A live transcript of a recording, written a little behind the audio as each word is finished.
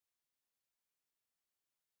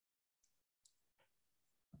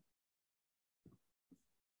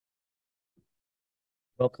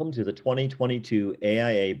Welcome to the 2022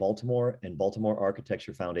 AIA Baltimore and Baltimore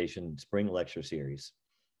Architecture Foundation Spring Lecture Series.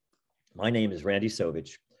 My name is Randy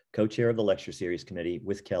Sovich, co-chair of the Lecture Series Committee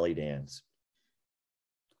with Kelly Dans.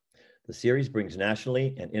 The series brings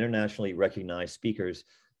nationally and internationally recognized speakers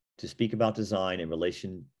to speak about design in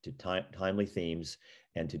relation to timely themes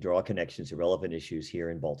and to draw connections to relevant issues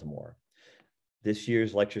here in Baltimore. This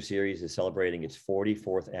year's lecture series is celebrating its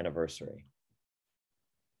 44th anniversary.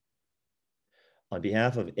 On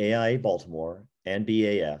behalf of AIA Baltimore and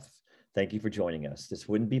BAF, thank you for joining us. This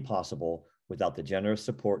wouldn't be possible without the generous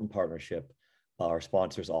support and partnership our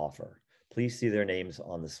sponsors offer. Please see their names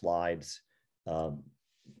on the slides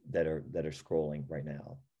that are scrolling right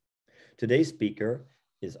now. Today's speaker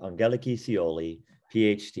is Angeliki Sioli,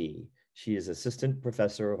 PhD. She is Assistant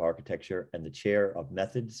Professor of Architecture and the Chair of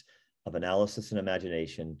Methods of Analysis and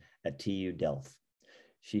Imagination at TU Delft.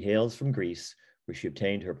 She hails from Greece, where she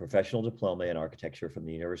obtained her professional diploma in architecture from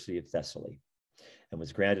the University of Thessaly and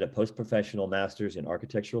was granted a post-professional master's in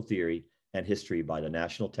architectural theory and history by the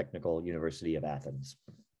National Technical University of Athens.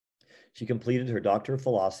 She completed her Doctor of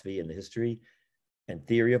Philosophy in the History and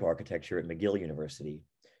Theory of Architecture at McGill University.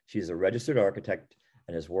 She is a registered architect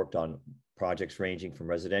and has worked on projects ranging from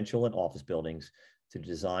residential and office buildings to the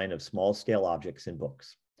design of small-scale objects and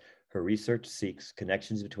books. Her research seeks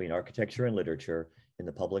connections between architecture and literature in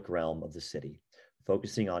the public realm of the city,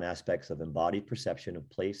 focusing on aspects of embodied perception of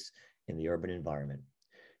place in the urban environment.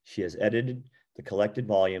 She has edited the collected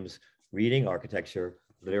volumes Reading Architecture,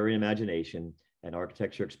 Literary Imagination, and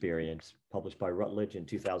Architecture Experience, published by Routledge in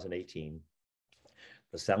 2018,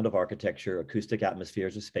 The Sound of Architecture, Acoustic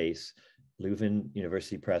Atmospheres of Space, Leuven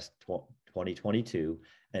University Press 2022,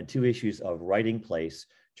 and 2 issues of Writing Place,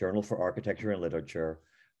 Journal for Architecture and Literature,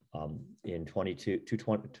 in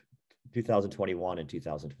 2021 and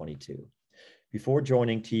 2022. Before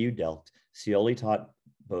joining TU Delft, Sioli taught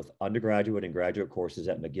both undergraduate and graduate courses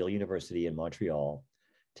at McGill University in Montreal,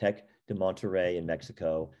 Tec de Monterrey in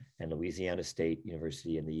Mexico, and Louisiana State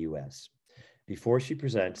University in the US. Before she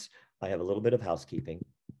presents, I have a little bit of housekeeping.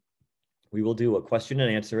 We will do a question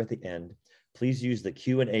and answer at the end. Please use the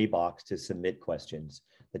Q&A box to submit questions.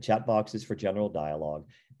 The chat box is for general dialogue,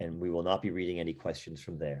 and we will not be reading any questions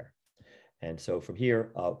from there. And so from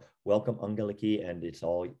here, welcome Angeliki, and it's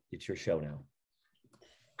your show now.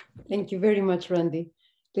 Thank you very much, Randy.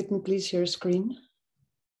 Let me please share screen.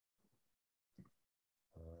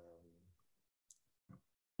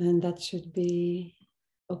 And that should be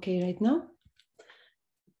okay right now.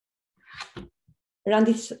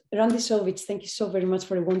 Randy Sovich, thank you so very much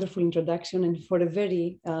for a wonderful introduction and for a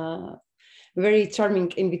very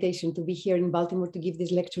charming invitation to be here in Baltimore to give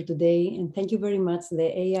this lecture today. And thank you very much,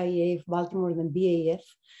 the AIA of Baltimore and BAF,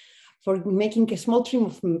 for making a small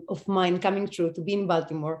dream of mine coming true, to be in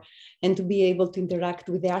Baltimore and to be able to interact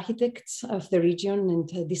with the architects of the region and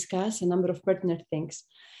discuss a number of pertinent things.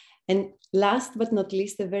 And last but not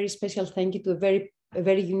least, a very special thank you to a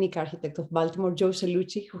very unique architect of Baltimore, Joe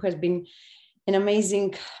Cellucci, who has been an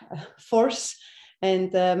amazing force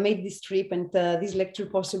and made this trip and this lecture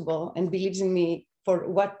possible and believes in me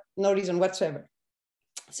for no reason whatsoever.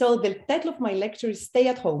 So the title of my lecture is Stay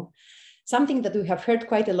at Home, something that we have heard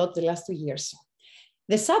quite a lot the last 2 years.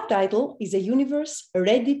 The subtitle is A Universe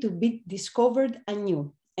Ready to be Discovered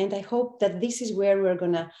Anew. And I hope that this is where we're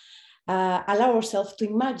gonna allow ourselves to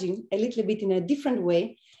imagine a little bit in a different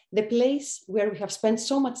way the place where we have spent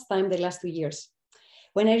so much time the last 2 years.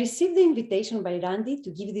 When I received the invitation by Randy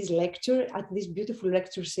to give this lecture at this beautiful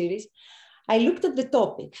lecture series, I looked at the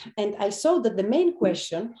topic and I saw that the main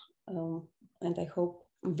question, and I hope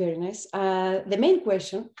very nice, the main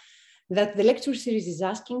question that the lecture series is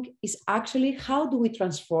asking is actually how do we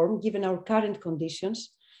transform, given our current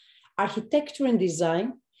conditions, architecture and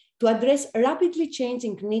design to address rapidly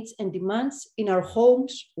changing needs and demands in our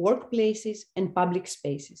homes, workplaces, and public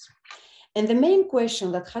spaces. And the main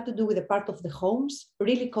question that had to do with the part of the homes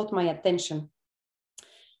really caught my attention.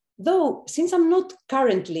 Though, since I'm not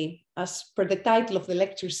currently, as per the title of the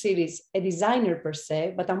lecture series, a designer per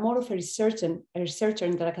se, but I'm more of a researcher and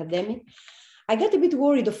an academic, I got a bit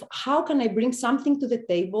worried of how can I bring something to the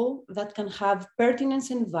table that can have pertinence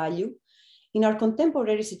and value in our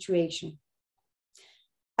contemporary situation.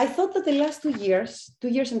 I thought that the last 2 years,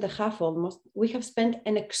 2.5 years almost, we have spent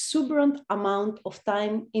an exuberant amount of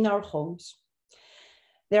time in our homes.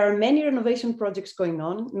 There are many renovation projects going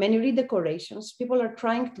on, many redecorations. People are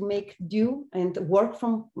trying to make do and work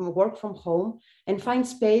from home and find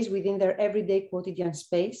space within their everyday quotidian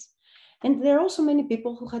space. And there are also many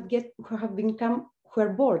people who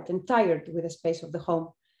are bored and tired with the space of the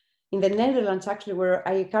home. In the Netherlands, actually, where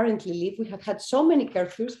I currently live, we have had so many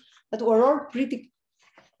curfews that we're all pretty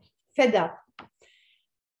fed up.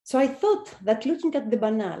 So I thought that looking at the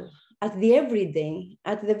banal, at the everyday,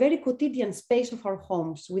 at the very quotidian space of our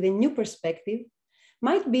homes with a new perspective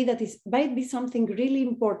might be something really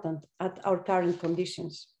important at our current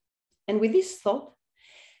conditions. And with this thought,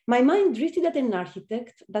 my mind drifted at an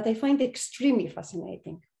architect that I find extremely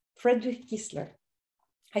fascinating, Frederick Kiesler.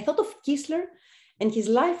 I thought of Kiesler and his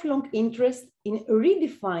lifelong interest in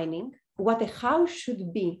redefining what a house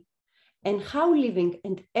should be and how living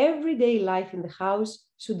and everyday life in the house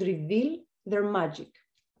should reveal their magic.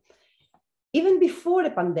 Even before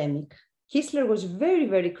the pandemic, Kiesler was very,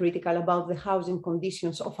 very critical about the housing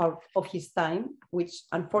conditions of his time, which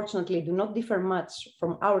unfortunately do not differ much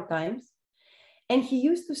from our times. And he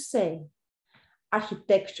used to say,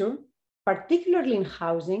 architecture, particularly in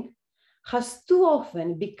housing, has too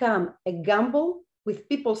often become a gamble with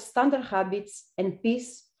people's standard habits and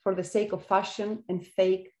peace for the sake of fashion and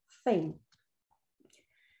fake fame.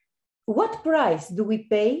 What price do we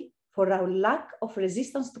pay for our lack of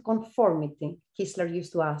resistance to conformity? Kiesler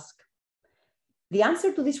used to ask. The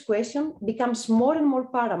answer to this question becomes more and more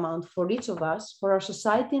paramount for each of us, for our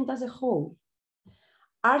society and as a whole.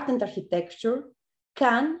 Art and architecture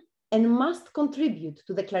can and must contribute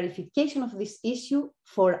to the clarification of this issue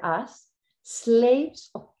for us, slaves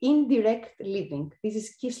of indirect living. This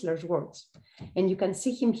is Kiesler's words. And you can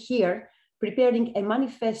see him here preparing a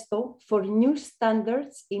manifesto for new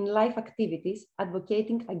standards in life activities,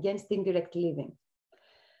 advocating against indirect living.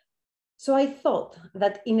 So I thought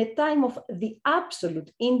that in a time of the absolute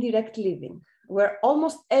indirect living, where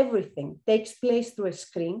almost everything takes place through a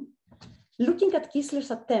screen, looking at Kiesler's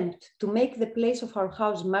attempt to make the place of our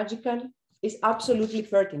house magical is absolutely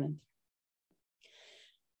pertinent.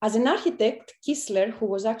 As an architect, Kiesler, who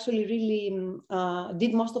was actually really,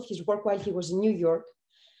 did most of his work while he was in New York,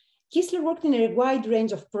 Kiesler worked in a wide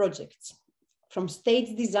range of projects, from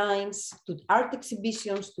stage designs to art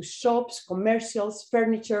exhibitions to shops, commercials,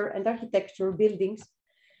 furniture, and architecture buildings.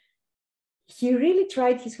 He really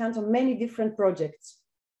tried his hands on many different projects.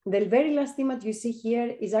 The very last image you see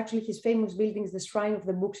here is actually his famous buildings, the Shrine of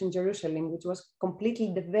the Books in Jerusalem, which was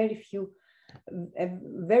completely a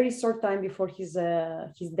very short time before his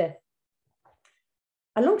death.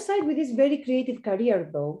 Alongside with his very creative career,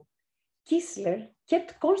 though, Kiesler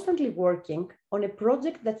kept constantly working on a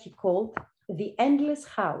project that he called the Endless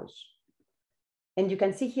House. And you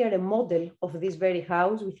can see here a model of this very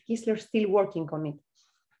house with Kiesler still working on it.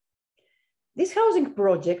 This housing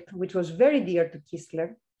project, which was very dear to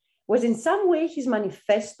Kiesler, was in some way his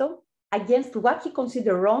manifesto against what he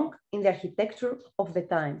considered wrong in the architecture of the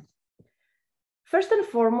time. First and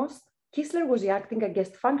foremost, Kiesler was acting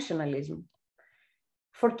against functionalism.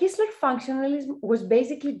 For Kiesler, functionalism was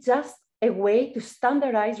basically just a way to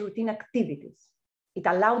standardize routine activities. It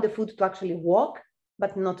allowed the foot to actually walk,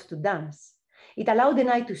 but not to dance. It allowed the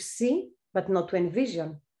eye to see, but not to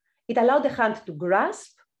envision. It allowed the hand to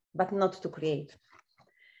grasp, but not to create.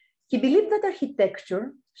 He believed that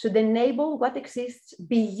architecture should enable what exists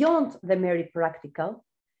beyond the merely practical,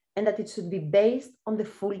 and that it should be based on the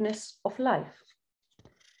fullness of life.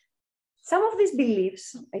 Some of these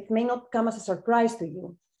beliefs, it may not come as a surprise to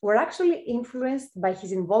you, were actually influenced by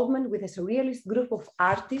his involvement with a surrealist group of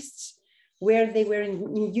artists where they were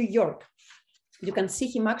in New York. You can see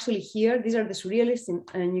him actually here. These are the surrealists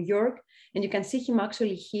in New York. And you can see him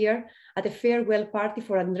actually here at a farewell party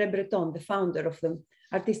for André Breton, the founder of the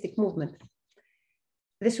artistic movement.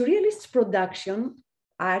 The surrealists' production,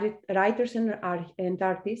 writers and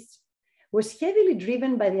artists, was heavily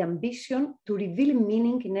driven by the ambition to reveal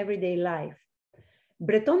meaning in everyday life.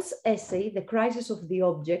 Breton's essay, The Crisis of the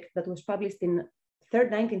Object, that was published in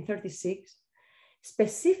 1936,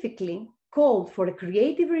 specifically called for a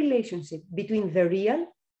creative relationship between the real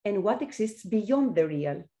and what exists beyond the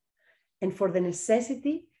real, and for the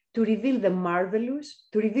necessity to reveal the marvelous,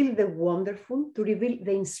 to reveal the wonderful, to reveal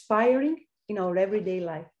the inspiring in our everyday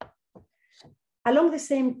life. Along the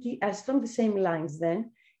same lines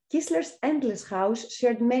then, Kiesler's Endless House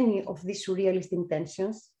shared many of these surrealist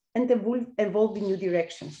intentions and evolved in new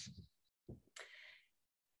directions.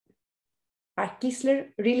 Kiesler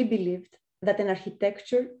really believed that an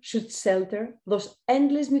architecture should shelter those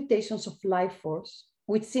endless mutations of life force,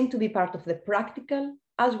 which seem to be part of the practical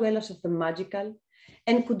as well as of the magical,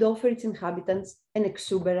 and could offer its inhabitants an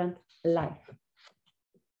exuberant life.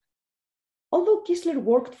 Although Kiesler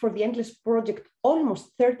worked for the Endless Project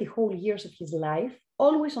almost 30 whole years of his life,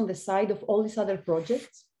 always on the side of all these other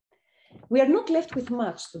projects, we are not left with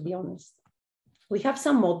much, to be honest. We have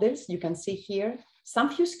some models, you can see here, some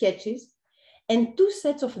few sketches, and 2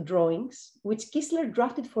 sets of drawings, which Kiesler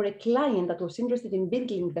drafted for a client that was interested in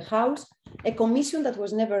building the house, a commission that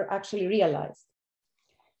was never actually realized.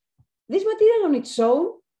 This material on its own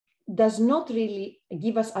does not really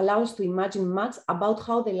allow us to imagine much about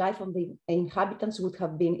how the life of the inhabitants would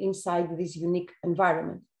have been inside this unique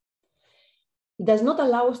environment. It does not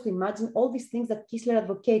allow us to imagine all these things that Kiesler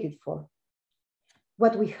advocated for.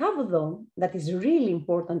 What we have, though, that is really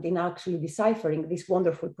important in actually deciphering this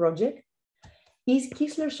wonderful project is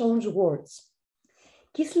Kiesler's own words.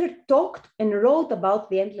 Kiesler talked and wrote about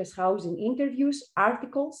the Endless House in interviews,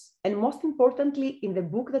 articles, and most importantly, in the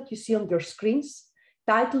book that you see on your screens,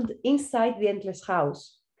 titled Inside the Endless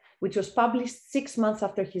House, which was published 6 months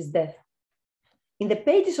after his death. In the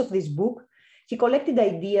pages of this book, he collected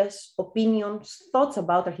ideas, opinions, thoughts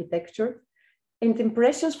about architecture, and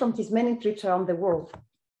impressions from his many trips around the world.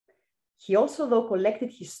 He also, though,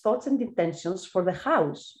 collected his thoughts and intentions for the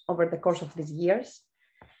house over the course of these years.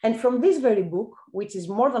 And from this very book, which is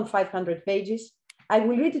more than 500 pages, I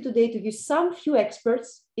will read it today to you some few experts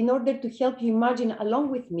in order to help you imagine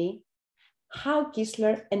along with me how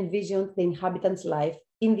Kiesler envisioned the inhabitants' life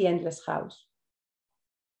in the Endless House.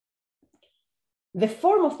 The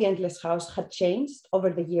form of the Endless House had changed over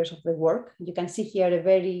the years of the work. You can see here a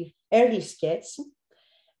very early sketch,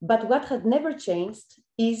 but what had never changed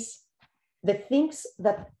is the things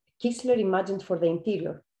that Kiesler imagined for the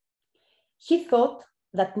interior. He thought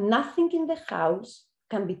that nothing in the house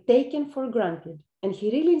can be taken for granted, and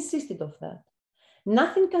he really insisted on that.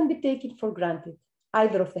 Nothing can be taken for granted,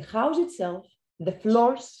 either of the house itself, the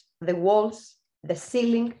floors, the walls, the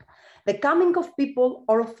ceiling, the coming of people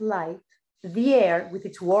or of light, the air with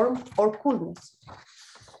its warmth or coolness.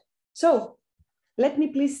 So let me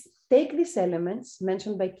please take these elements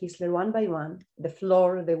mentioned by Kiesler one by one, the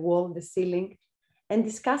floor, the wall, the ceiling, and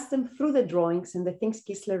discuss them through the drawings and the things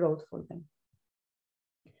Kiesler wrote for them.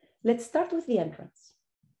 Let's start with the entrance.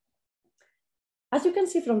 As you can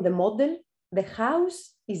see from the model, the house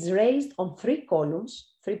is raised on 3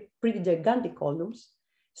 columns, 3 pretty gigantic columns,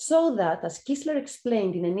 so that, as Kiesler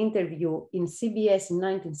explained in an interview in CBS in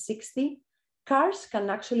 1960, cars can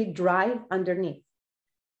actually drive underneath.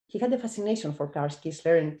 He had a fascination for cars,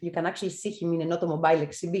 Kiesler, and you can actually see him in an automobile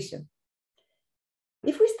exhibition.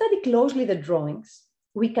 If we study closely the drawings,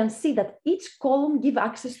 we can see that each column gives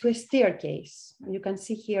access to a staircase. You can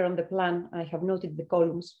see here on the plan, I have noted the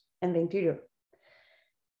columns and the interior.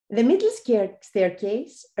 The middle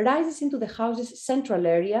staircase rises into the house's central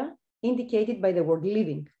area, indicated by the word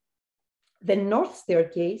living. The north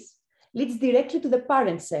staircase leads directly to the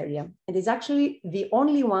parents' area and is actually the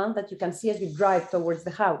only one that you can see as you drive towards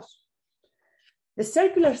the house. The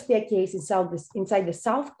circular staircase inside the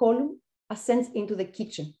south column ascends into the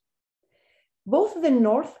kitchen. Both the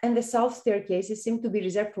north and the south staircases seem to be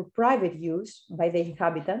reserved for private use by the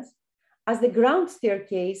inhabitants, as the ground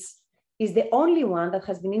staircase is the only one that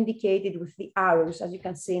has been indicated with the arrows, as you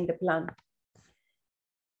can see in the plan.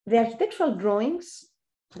 The architectural drawings,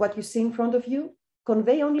 what you see in front of you,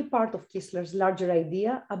 convey only part of Kiesler's larger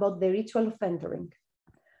idea about the ritual of entering.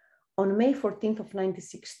 On May 14th of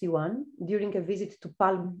 1961, during a visit to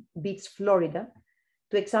Palm Beach, Florida,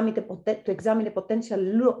 to examine a potential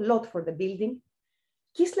lot for the building,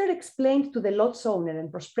 Kiesler explained to the lot's owner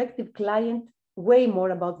and prospective client way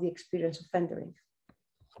more about the experience of entering.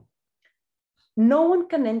 No one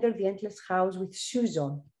can enter the Endless House with shoes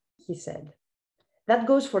on, he said. That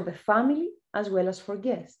goes for the family as well as for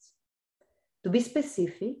guests. To be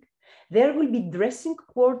specific, there will be dressing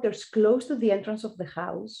quarters close to the entrance of the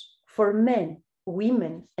house for men,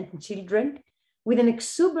 women, and children, with an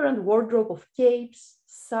exuberant wardrobe of capes,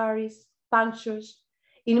 saris, ponchos,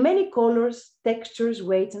 in many colors, textures,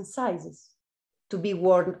 weights, and sizes, to be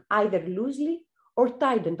worn either loosely or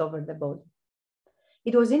tightened over the body.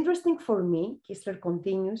 It was interesting for me, Kiesler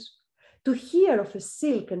continues, to hear of a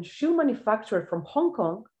silk and shoe manufacturer from Hong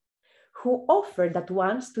Kong who offered at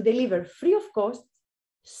once to deliver free of cost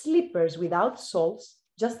slippers without soles,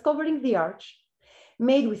 just covering the arch,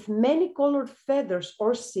 made with many colored feathers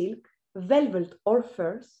or silk, velvet or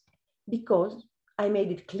furs, because I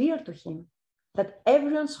made it clear to him that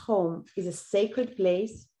everyone's home is a sacred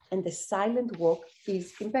place and the silent walk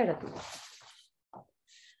is imperative.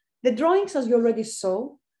 The drawings, as you already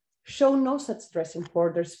saw, show no such dressing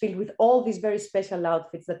quarters filled with all these very special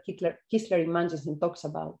outfits that Kiesler imagines and talks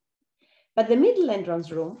about. But the middle entrance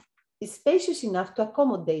room is spacious enough to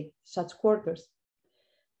accommodate such quarters.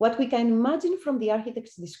 What we can imagine from the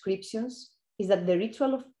architect's descriptions is that the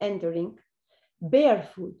ritual of entering,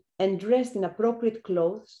 barefoot and dressed in appropriate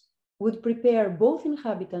clothes, would prepare both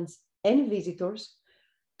inhabitants and visitors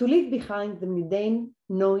to leave behind the mundane,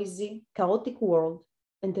 noisy, chaotic world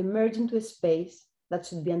and emerge into a space that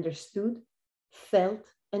should be understood, felt,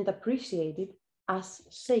 and appreciated as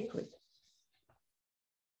sacred.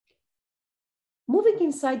 Moving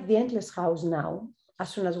inside the endless house now, as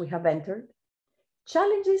soon as we have entered,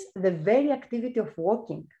 challenges the very activity of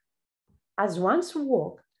walking, as one's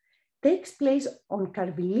walk takes place on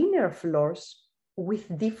curvilinear floors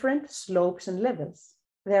with different slopes and levels.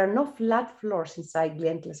 There are no flat floors inside the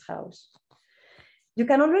endless house. You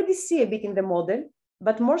can already see a bit in the model,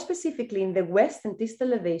 but more specifically in the west and east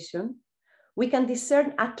elevation, we can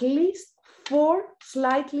discern at least 4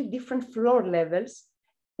 slightly different floor levels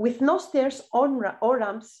with no stairs or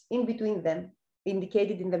ramps in between them,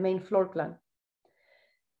 indicated in the main floor plan.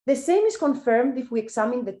 The same is confirmed if we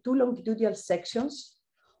examine the 2 longitudinal sections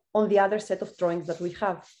on the other set of drawings that we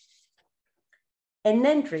have. An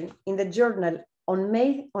entry in the journal on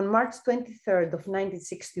March 23rd of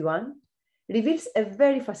 1961 reveals a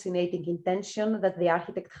very fascinating intention that the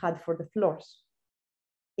architect had for the floors.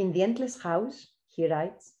 In the endless house, he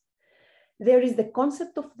writes, there is the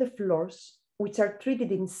concept of the floors which are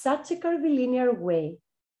treated in such a curvilinear way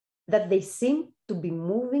that they seem to be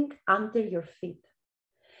moving under your feet.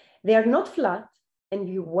 They are not flat, and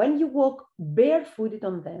when you walk barefooted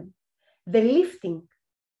on them, the lifting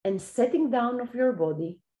and setting down of your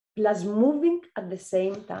body plus moving at the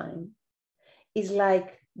same time is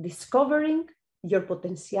like discovering your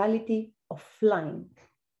potentiality of flying.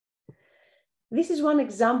 This is one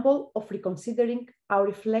example of reconsidering our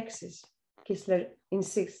reflexes, Kiesler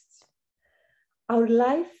insists. Our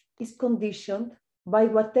life is conditioned by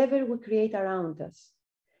whatever we create around us.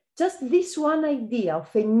 Just this one idea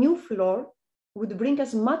of a new floor would bring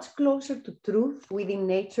us much closer to truth within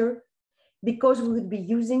nature, because we would be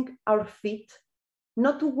using our feet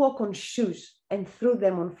not to walk on shoes and through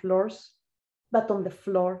them on floors, but on the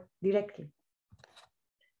floor directly.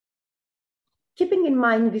 Keeping in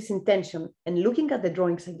mind this intention and looking at the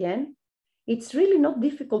drawings again, it's really not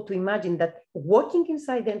difficult to imagine that walking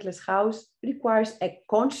inside the endless house requires a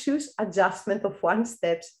conscious adjustment of one's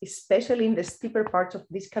steps, especially in the steeper parts of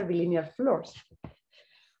these curvilinear floors.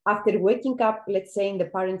 After waking up, let's say in the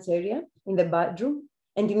parents' area, in the bedroom,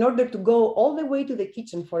 and in order to go all the way to the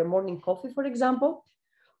kitchen for a morning coffee, for example,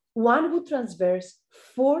 one would traverse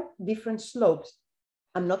 4 different slopes.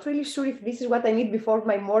 I'm not really sure if this is what I need before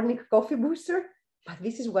my morning coffee booster, but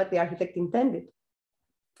this is what the architect intended.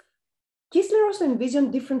 Kiesler also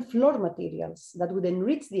envisioned different floor materials that would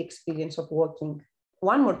enrich the experience of walking.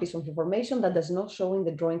 One more piece of information that does not show in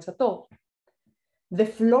the drawings at all. The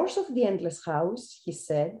floors of the endless house, he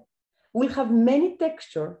said, will have many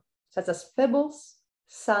textures, such as pebbles,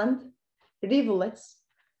 sand, rivulets,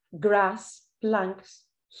 grass, planks,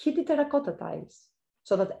 heated terracotta tiles,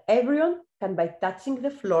 so that everyone can, by touching the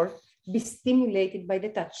floor, be stimulated by the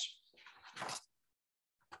touch.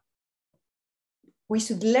 We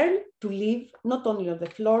should learn to live not only on the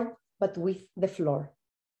floor, but with the floor.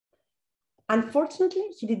 Unfortunately,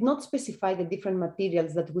 he did not specify the different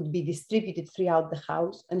materials that would be distributed throughout the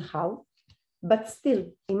house and how, but still,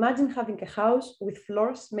 imagine having a house with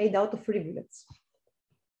floors made out of rivulets.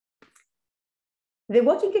 The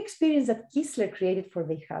walking experience that Kiesler created for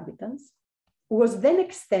the inhabitants was then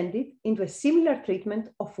extended into a similar treatment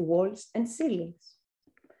of walls and ceilings.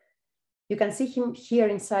 You can see him here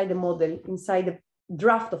inside the model, inside the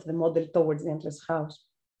draft of the model towards the endless house.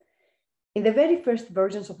 In the very first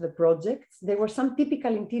versions of the project, there were some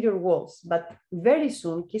typical interior walls, but very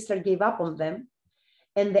soon Kiesler gave up on them,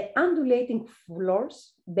 and the undulating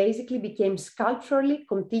floors basically became sculpturally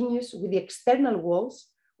continuous with the external walls,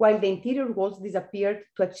 while the interior walls disappeared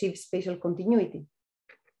to achieve spatial continuity.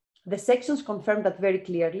 The sections confirm that very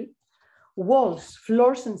clearly. Walls,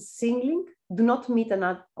 floors, and ceiling do not meet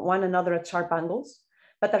one another at sharp angles,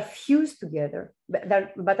 but are fused together,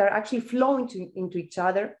 but are actually flowing into each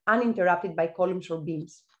other uninterrupted by columns or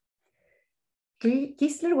beams.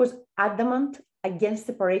 Kiesler was adamant against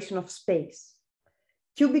separation of space.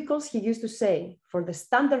 Cubicles, he used to say, for the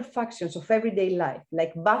standard functions of everyday life,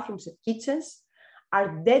 like bathrooms and kitchens,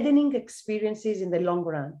 are deadening experiences in the long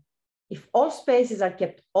run. If all spaces are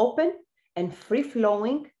kept open and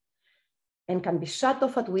free-flowing and can be shut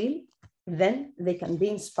off at will, then they can be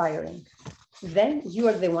inspiring. Then you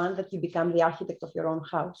are the one that you become the architect of your own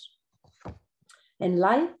house. And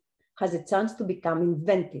life has a chance to become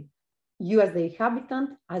inventive. You as the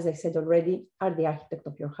inhabitant, as I said already, are the architect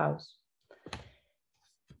of your house.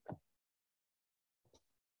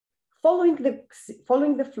 Following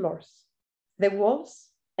the floors, the walls,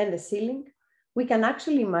 and the ceiling, we can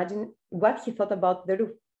actually imagine what he thought about the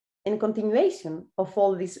roof. In continuation of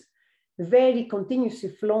all these very continuously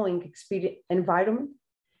flowing environment,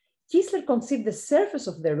 Kiesler conceived the surface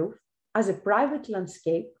of the roof as a private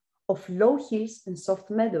landscape of low hills and soft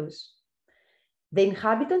meadows. The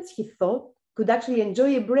inhabitants, he thought, could actually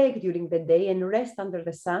enjoy a break during the day and rest under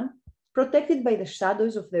the sun, protected by the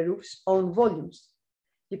shadows of the roof's own volumes.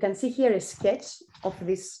 You can see here a sketch of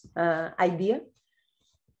this idea,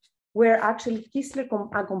 where actually Kiesler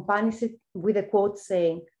accompanies it with a quote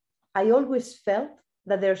saying, "I always felt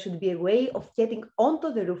that there should be a way of getting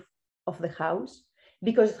onto the roof of the house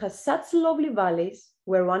because it has such lovely valleys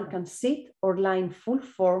where one can sit or lie in full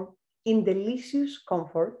form in delicious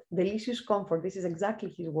comfort, this is exactly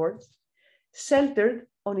his words, sheltered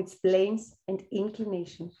on its plains and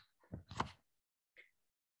inclinations."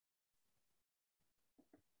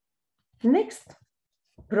 Next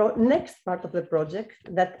part of the project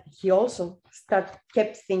that he also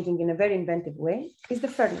kept thinking in a very inventive way is the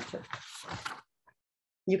furniture.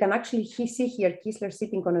 You can actually see here Kiesler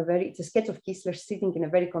sitting on it's a sketch of Kiesler sitting in a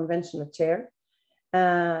very conventional chair.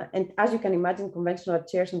 And as you can imagine, conventional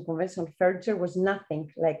chairs and conventional furniture was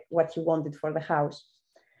nothing like what he wanted for the house.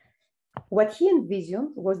 What he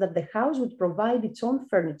envisioned was that the house would provide its own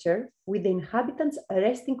furniture with the inhabitants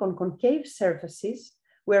resting on concave surfaces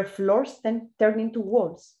where floors then turn into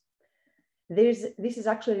walls. This is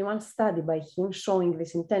actually one study by him showing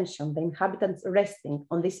this intention, the inhabitants resting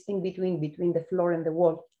on this in-between between the floor and the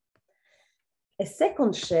wall. A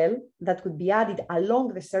second shell that could be added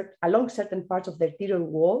along certain parts of the exterior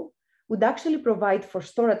wall would actually provide for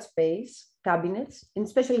storage space, cabinets, and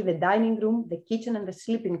especially the dining room, the kitchen, and the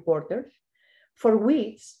sleeping quarters, for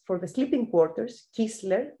the sleeping quarters,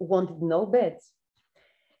 Kiesler wanted no beds.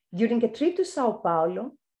 During a trip to Sao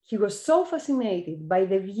Paulo, he was so fascinated by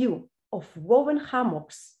the view of woven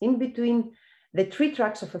hammocks in between the tree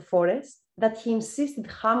trunks of a forest that he insisted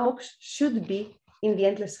hammocks should be in the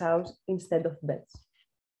endless house instead of beds.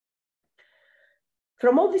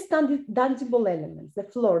 From all these tangible elements, the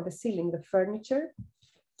floor, the ceiling, the furniture,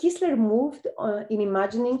 Kiesler moved in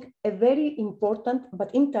imagining a very important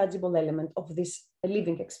but intangible element of this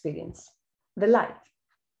living experience, the light.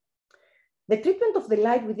 The treatment of the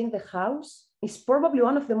light within the house is probably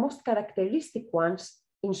one of the most characteristic ones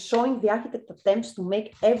in showing the architect's attempts to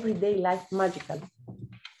make everyday life magical.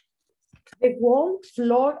 The wall,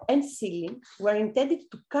 floor, and ceiling were intended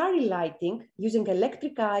to carry lighting using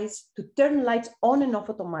electric eyes to turn lights on and off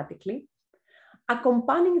automatically,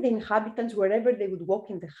 accompanying the inhabitants wherever they would walk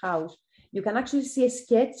in the house. You can actually see a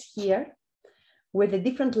sketch here where the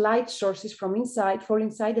different light sources for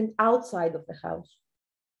inside and outside of the house.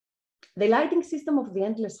 The lighting system of the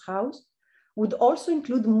endless house would also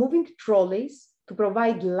include moving trolleys to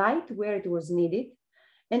provide light where it was needed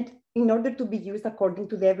and in order to be used according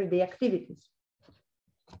to the everyday activities.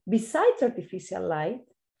 Besides artificial light,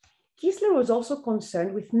 Kiesler was also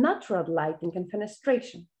concerned with natural lighting and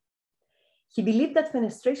fenestration. He believed that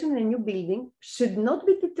fenestration in a new building should not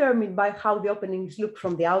be determined by how the openings look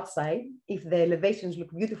from the outside, if the elevations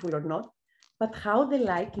look beautiful or not, but how the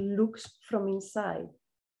light looks from inside.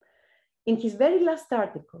 In his very last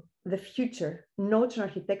article, The Future, Notes on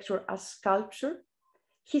Architecture as Sculpture,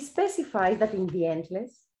 he specifies that in the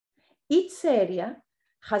endless, each area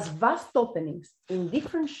has vast openings in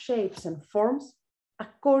different shapes and forms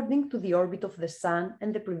according to the orbit of the sun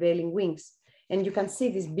and the prevailing winds. And you can see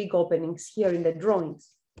these big openings here in the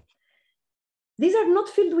drawings. These are not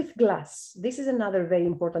filled with glass. This is another very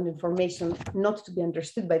important information not to be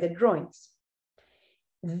understood by the drawings.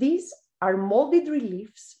 These are molded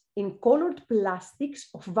reliefs in colored plastics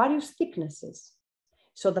of various thicknesses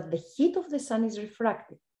so that the heat of the sun is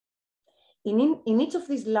refracted. In each of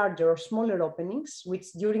these larger or smaller openings,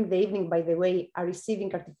 which during the evening, by the way, are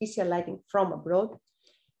receiving artificial lighting from abroad,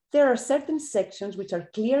 there are certain sections which are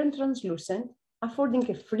clear and translucent, affording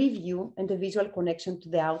a free view and a visual connection to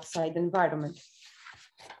the outside environment.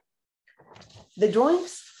 The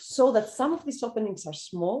drawings show that some of these openings are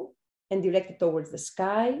small and directed towards the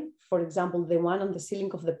sky. For example, the one on the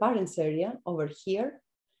ceiling of the parents' area over here,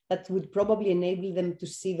 that would probably enable them to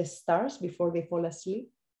see the stars before they fall asleep.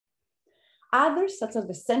 Others, such as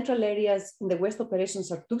the central areas in the west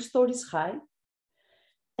operations, are 2 stories high.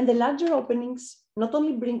 And the larger openings not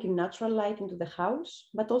only bring in natural light into the house,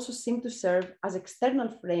 but also seem to serve as external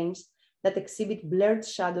frames that exhibit blurred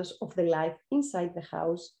shadows of the life inside the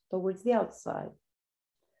house towards the outside.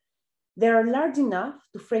 They are large enough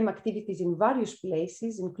to frame activities in various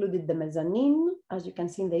places, including the mezzanine, as you can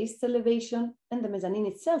see in the east elevation, and the mezzanine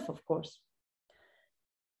itself, of course.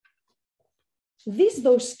 This,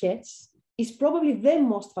 though, sketch is probably the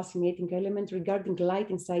most fascinating element regarding light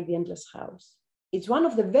inside the endless house. it's one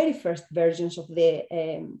of the very first versions of the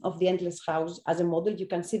endless house as a model. You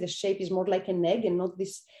can see the shape is more like an egg and not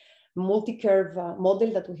this multi-curve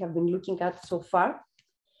model that we have been looking at so far.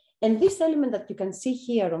 And this element that you can see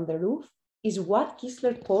here on the roof is what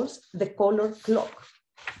Kiesler calls the color clock.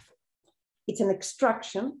 It's an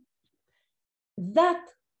extraction that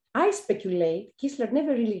I speculate, Kiesler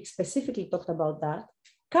never really specifically talked about that,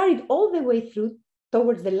 carried all the way through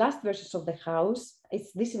towards the last versions of the house.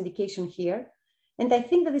 It's this indication here. And I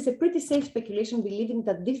think that it's a pretty safe speculation believing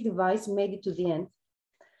that this device made it to the end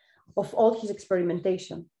of all his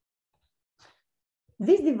experimentation.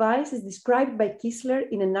 This device is described by Kiesler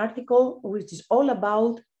in an article which is all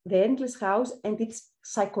about the endless house and its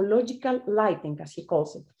psychological lighting, as he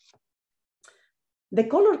calls it. The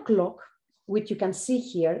color clock, which you can see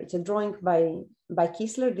here, it's a drawing by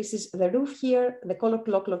Kiesler. This is the roof here, the color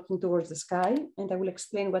clock looking towards the sky, and I will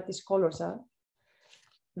explain what these colors are.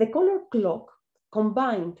 The color clock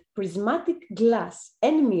combined prismatic glass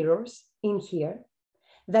and mirrors in here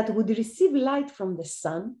that would receive light from the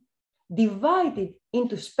sun, divide it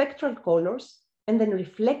into spectral colors, and then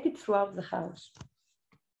reflect it throughout the house.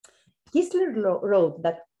 Kiesler wrote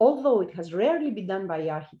that although it has rarely been done by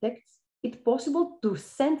architects, it's possible to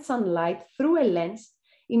send sunlight through a lens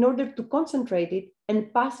in order to concentrate it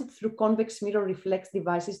and pass it through convex mirror reflex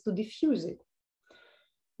devices to diffuse it.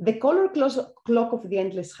 The color clock of the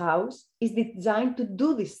endless house is designed to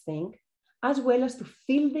do this thing, as well as to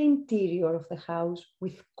fill the interior of the house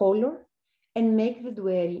with color and make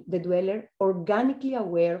the dweller organically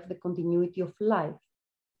aware of the continuity of life.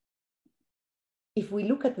 If we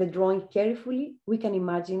look at the drawing carefully, we can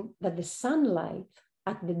imagine that the sunlight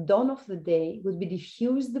at the dawn of the day would be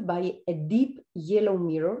diffused by a deep yellow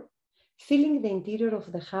mirror, filling the interior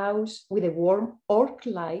of the house with a warm arc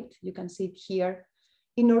light, you can see it here,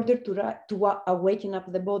 in order to awaken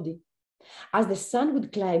up the body. As the sun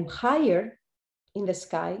would climb higher in the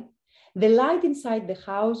sky, the light inside the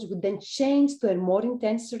house would then change to a more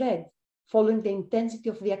intense red, following the intensity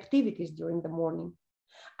of the activities during the morning.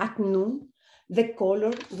 At noon, the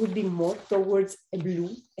color would be more towards a blue,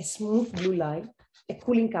 a smooth blue light, a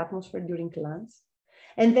cooling atmosphere during lunch.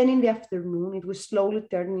 And then in the afternoon, it would slowly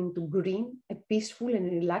turn into green, a peaceful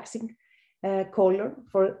and relaxing color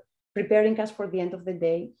for preparing us for the end of the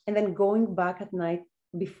day, and then going back at night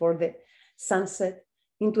before the sunset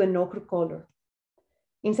into an ochre color.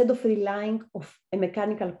 Instead of relying on a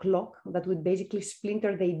mechanical clock that would basically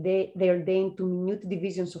splinter their day into minute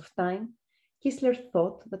divisions of time, Kiesler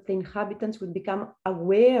thought that the inhabitants would become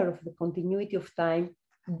aware of the continuity of time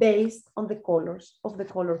based on the colors of the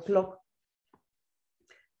color clock.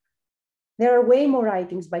 There are way more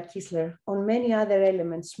writings by Kiesler on many other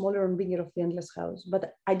elements, smaller and bigger, of the endless house,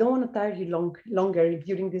 but I don't want to tire you longer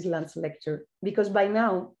during this lunch lecture, because by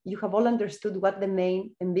now you have all understood what the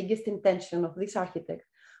main and biggest intention of this architect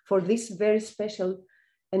for this very special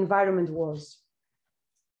environment was.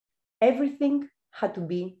 Everything had to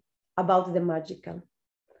be about the magical.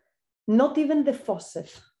 Not even the faucet.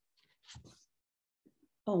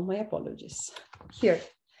 Oh, my apologies. Here.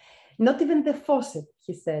 Not even the faucet,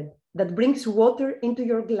 he said, that brings water into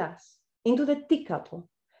your glass, into the teakettle,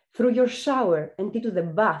 through your shower and into the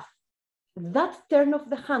bath. That turn of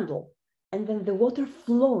the handle and then the water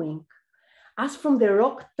flowing, as from the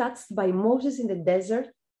rock touched by Moses in the desert,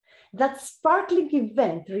 that sparkling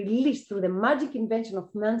event released through the magic invention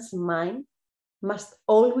of man's mind must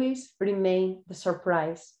always remain the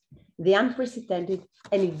surprise, the unprecedented,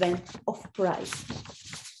 an event of price.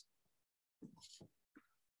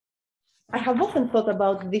 I have often thought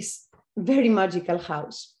about this very magical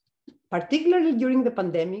house, particularly during the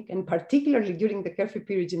pandemic and particularly during the curfew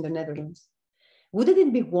periods in the Netherlands. Wouldn't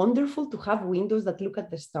it be wonderful to have windows that look at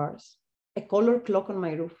the stars, a color clock on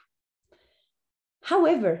my roof?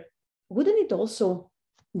 However, wouldn't it also,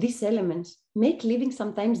 these elements, make living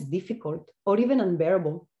sometimes difficult or even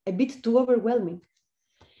unbearable, a bit too overwhelming?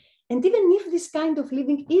 And even if this kind of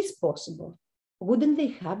living is possible, wouldn't the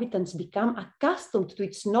inhabitants become accustomed to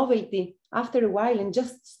its novelty after a while and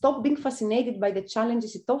just stop being fascinated by the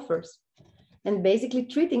challenges it offers and basically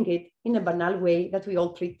treating it in a banal way that we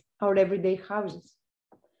all treat our everyday houses?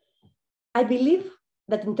 I believe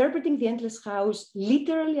that interpreting the endless house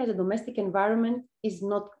literally as a domestic environment is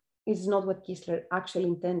not what Kiesler actually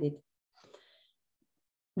intended.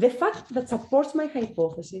 The fact that supports my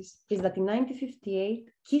hypothesis is that in 1958,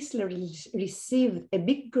 Kiesler received a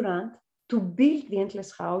big grant to build the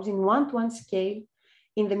endless house in one-to-one scale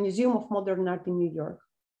in the Museum of Modern Art in New York.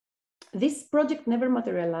 This project never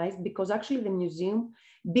materialized because actually the museum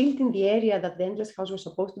built in the area that the endless house was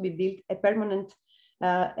supposed to be built a permanent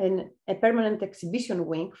a permanent exhibition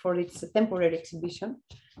wing for its temporary exhibition.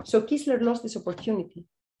 So Kiesler lost this opportunity.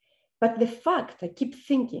 But the fact, I keep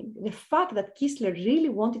thinking, the fact that Kiesler really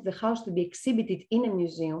wanted the house to be exhibited in a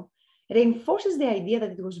museum reinforces the idea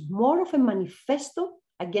that it was more of a manifesto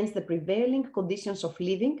against the prevailing conditions of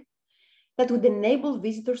living that would enable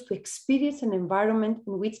visitors to experience an environment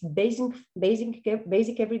in which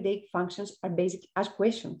basic everyday functions are basic as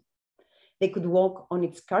questioned. They could walk on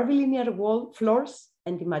its curvilinear wall floors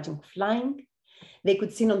and imagine flying. They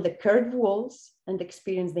could sit on the curved walls and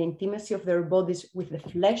experience the intimacy of their bodies with the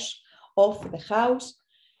flesh of the house.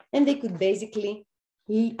 And they could basically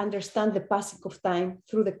understand the passing of time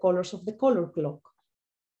through the colors of the color clock.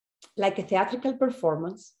 Like a theatrical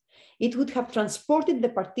performance, it would have transported the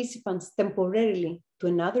participants temporarily to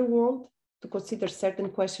another world to consider certain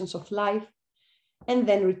questions of life, and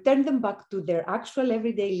then return them back to their actual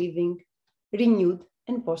everyday living, renewed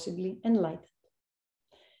and possibly enlightened.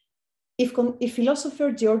 If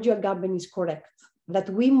philosopher Giorgio Agamben is correct, that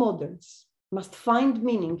we moderns must find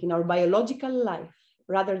meaning in our biological life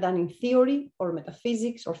rather than in theory or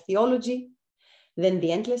metaphysics or theology, then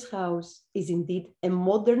the Endless House is indeed a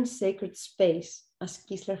modern sacred space as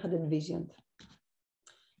Kiesler had envisioned.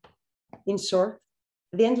 In short,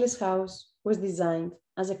 the Endless House was designed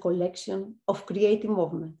as a collection of creative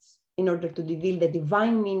movements in order to reveal the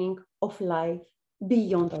divine meaning of life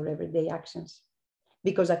beyond our everyday actions.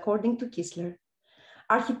 Because according to Kiesler,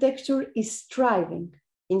 architecture is striving,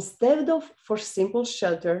 instead of for simple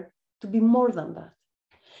shelter, to be more than that.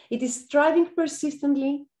 It is striving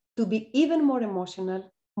persistently to be even more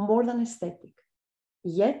emotional, more than aesthetic.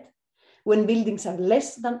 Yet, when buildings are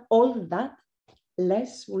less than all that,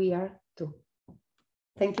 less we are too.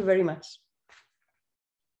 Thank you very much.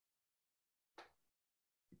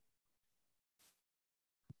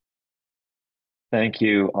 Thank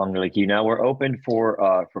you, Angeliki. Now we're open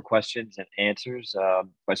for questions and answers.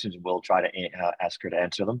 Questions, we'll try to ask her to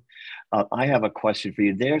answer them. I have a question for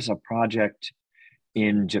you. There's a project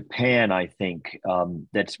in Japan, I think,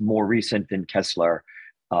 that's more recent than Kiesler.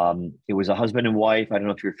 It was a husband and wife. I don't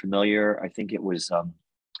know if you're familiar. I think it was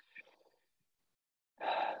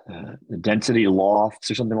the density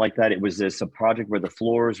lofts or something like that. It was a project where the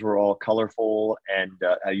floors were all colorful. And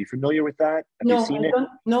are you familiar with that? Have you seen it?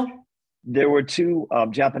 No. There were two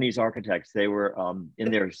Japanese architects. They were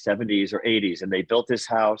in their 70s or 80s, and they built this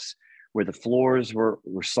house where the floors were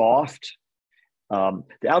soft.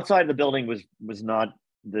 The outside of the building was not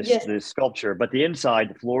this sculpture, but the inside,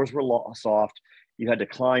 the floors were soft. You had to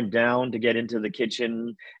climb down to get into the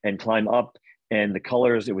kitchen and climb up, and the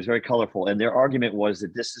colors, it was very colorful. And their argument was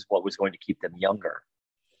that this is what was going to keep them younger.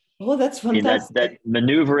 Oh, that's fantastic. That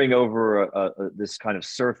maneuvering over this kind of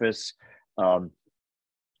surface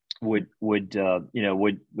would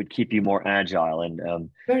keep you more agile. And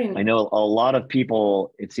nice. I know a lot of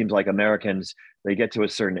people, it seems like Americans, they get to a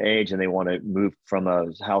certain age and they want to move from a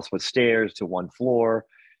house with stairs to one floor.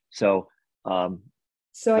 So I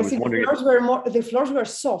see the floors were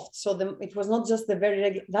soft, so it was not just the very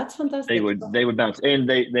regular. That's fantastic. They would bounce, and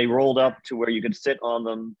they rolled up to where you could sit on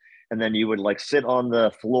them, and then you would like sit on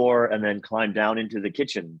the floor and then climb down into the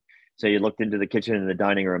kitchen. So you looked into the kitchen and the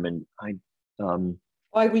dining room, and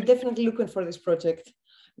I will definitely look for this project.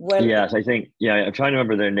 Well, yes, I think, I'm trying to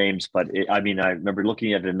remember their names, but I remember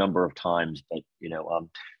looking at it a number of times, but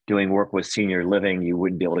doing work with senior living, you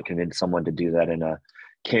wouldn't be able to convince someone to do that in a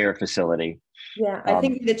care facility. Yeah, I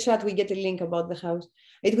think in the chat we get a link about the house.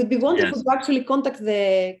 It would be wonderful to actually contact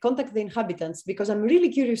the inhabitants, because I'm really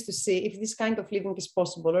curious to see if this kind of living is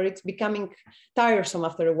possible or it's becoming tiresome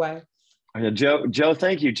after a while. Joe,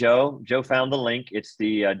 thank you, Joe. Joe found the link. It's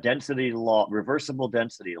the reversible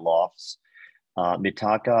density lofts,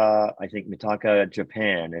 Mitaka,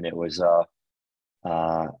 Japan, and it was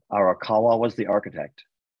Arakawa was the architect.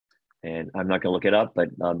 And I'm not going to look it up, but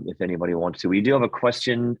if anybody wants to, we do have a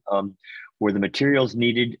question. Were the materials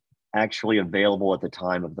needed actually available at the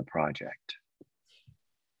time of the project?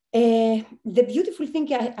 The beautiful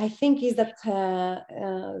thing, I think, is that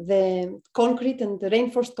the concrete and the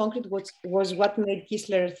reinforced concrete was what made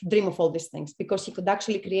Kiesler dream of all these things, because he could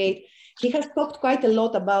actually create. He has talked quite a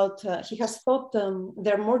lot about. He has thought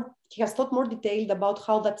more detailed about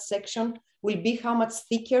how that section will be, how much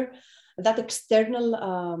thicker that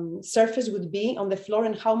external surface would be on the floor,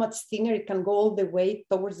 and how much thinner it can go all the way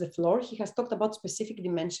towards the floor. He has talked about specific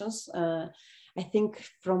dimensions. I think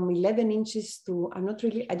from 11 inches to,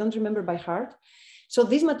 I don't remember by heart. So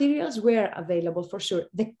these materials were available for sure.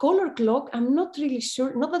 The color clock, I'm not really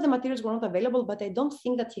sure, not that the materials were not available, but I don't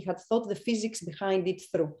think that he had thought the physics behind it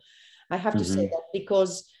through. I have to say that,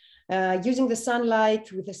 because using the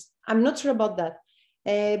sunlight with this, I'm not sure about that.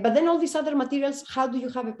 But then all these other materials, how do you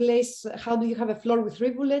have a place? How do you have a floor with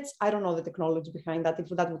rivulets? I don't know the technology behind that, if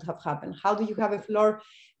that would have happened. How do you have a floor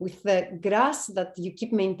with the grass that you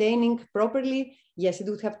keep maintaining properly? Yes, it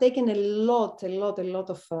would have taken a lot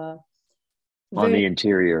of... on the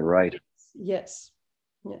interior, right? Yes.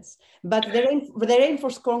 Yes, but the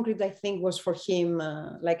reinforced concrete, I think, was for him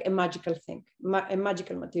like a magical thing, a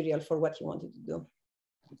magical material for what he wanted to do.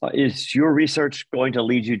 Is your research going to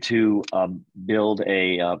lead you to build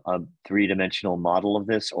a 3-dimensional model of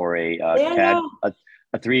this, or a CAD, a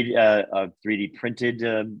 3D printed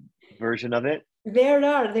version of it? There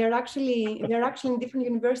are actually in different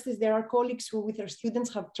universities. There are colleagues who, with their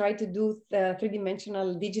students, have tried to do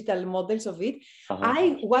 3-dimensional digital models of it.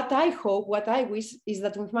 What I wish is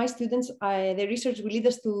that with my students, the research will lead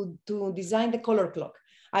us to design the color clock.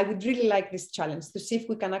 I would really like this challenge to see if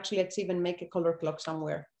we can actually achieve and make a color clock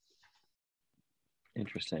somewhere.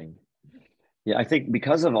 Interesting. Yeah, I think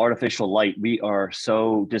because of artificial light, we are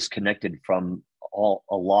so disconnected from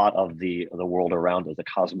a lot of the world around us, the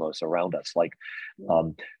cosmos around us. Like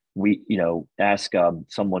we, ask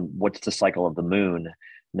someone, what's the cycle of the moon?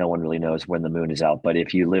 No one really knows when the moon is out. But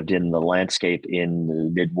if you lived in the landscape in the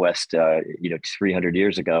Midwest, 300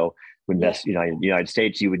 years ago, United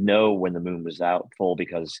States, you would know when the moon was out full,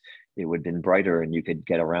 because it would have been brighter and you could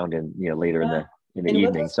get around in, later in the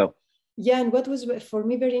evening. And what was for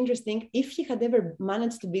me very interesting, if he had ever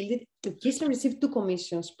managed to build it, Kiesler received 2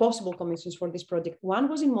 possible commissions for this project. One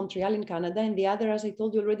was in Montreal in Canada, and the other, as I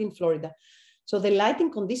told you already, in Florida. So the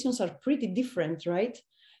lighting conditions are pretty different, right?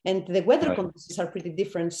 And the weather conditions are pretty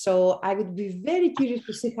different. So I would be very curious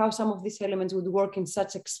to see how some of these elements would work in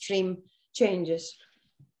such extreme changes.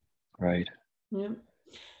 Right.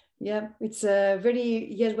 Yeah, it's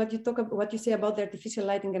what you say about the artificial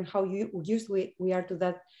lighting and how used we are to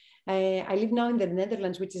that. I live now in the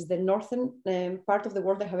Netherlands, which is the northern part of the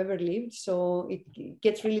world I have ever lived. So it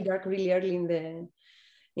gets really dark really early in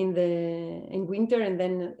winter, and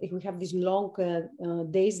then we have these long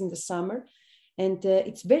days in the summer, and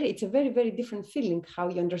it's a very different feeling how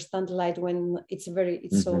you understand light when it's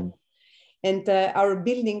so. And our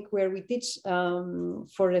building where we teach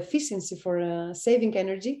for efficiency, for saving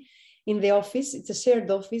energy in the office, it's a shared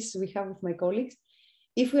office we have with my colleagues.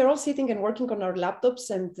 If we're all sitting and working on our laptops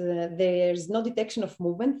and there's no detection of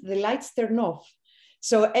movement, the lights turn off.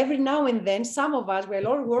 So every now and then, some of us, we're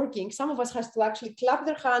all working, some of us has to actually clap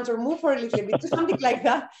their hands or move for a little bit, something like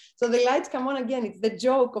that. So the lights come on again. It's the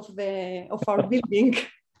joke of our building.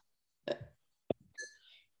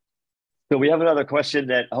 So we have another question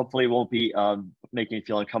that hopefully won't be making you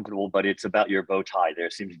feel uncomfortable, but it's about your bow tie. There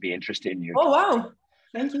seems to be interest in your. Oh, wow.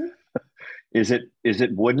 Thank you. Is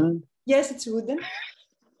it wooden? Yes, it's wooden.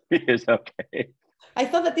 It is, okay. I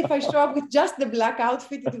thought that if I show up with just the black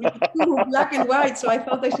outfit, it would be too black and white. So I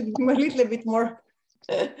thought I should be a little bit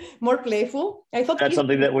more playful. I thought that's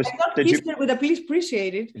something that was Kiesler would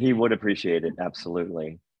appreciate it. He would appreciate it,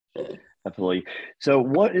 absolutely. Absolutely. So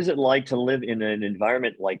what is it like to live in an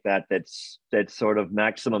environment like that that's sort of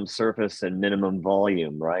maximum surface and minimum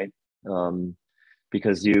volume, right?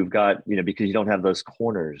 Because you've got, because you don't have those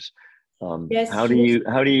corners. Yes, how did he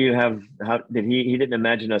didn't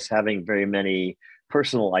imagine us having very many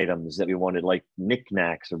personal items that we wanted, like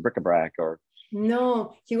knickknacks or bric-a-brac or.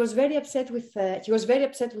 No, he was very upset with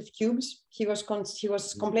cubes. He was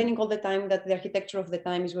complaining all the time that the architecture of the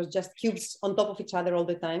time was just cubes on top of each other all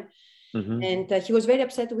the time. And he was very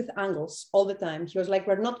upset with angles all the time. He was like,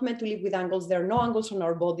 we're not meant to live with angles. There are no angles on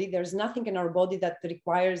our body. There's nothing in our body that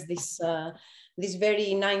requires this very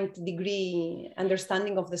 90-degree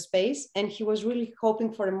understanding of the space. And he was really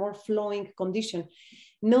hoping for a more flowing condition.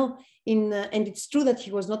 No, and it's true that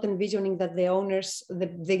he was not envisioning that the owners,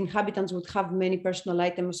 the inhabitants would have many personal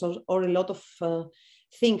items or a lot of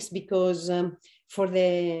things, because for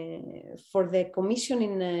the commission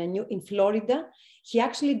in Florida, he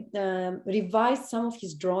actually revised some of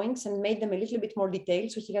his drawings and made them a little bit more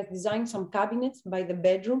detailed. So he has designed some cabinets by the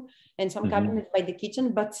bedroom and some cabinets by the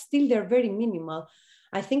kitchen, but still they're very minimal.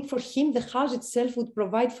 I think for him, the house itself would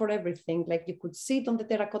provide for everything. Like you could sit on the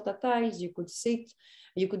terracotta tiles, you could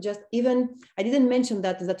just even, I didn't mention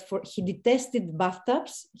that he detested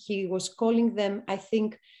bathtubs. He was calling them, I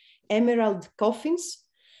think, emerald coffins.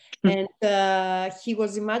 And he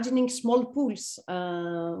was imagining small pools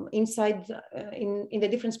inside in the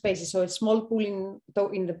different spaces. So a small pool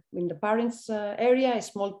in the parents' area, a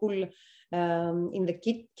small pool in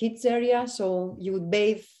the kids' area. So you would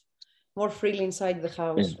bathe more freely inside the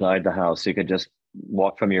house. Inside the house, you could just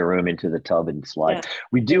walk from your room into the tub and slide. Yeah.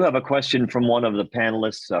 We do have a question from one of the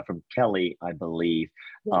panelists, from Kelly, I believe.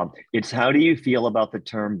 Yeah. It's how do you feel about the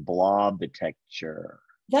term blobitecture?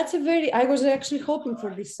 That's I was actually hoping for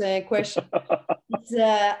this question.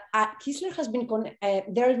 Kiesler has been,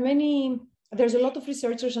 there's a lot of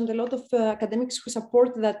researchers and a lot of academics who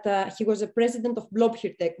support that he was a president of blob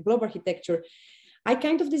architecture. I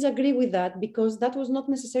kind of disagree with that because that was not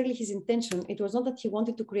necessarily his intention. It was not that he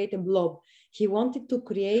wanted to create a blob. He wanted to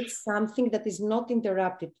create something that is not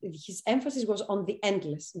interrupted. His emphasis was on the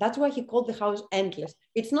endless. That's why he called the house endless.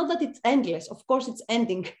 It's not that it's endless. Of course, it's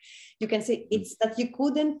ending. You can say it's that you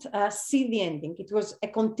couldn't see the ending. It was a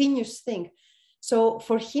continuous thing. So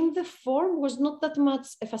for him, the form was not that much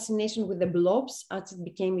a fascination with the blobs as it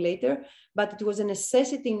became later, but it was a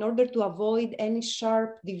necessity in order to avoid any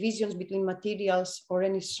sharp divisions between materials or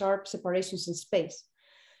any sharp separations in space.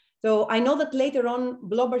 So I know that later on,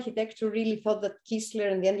 blob architecture really thought that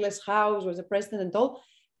Kiesler and the Endless House was a precedent and all,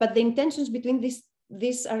 but the intentions between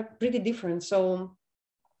these are pretty different. So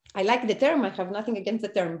I like the term, I have nothing against the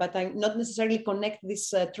term, but I not necessarily connect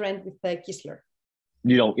this trend with Kiesler.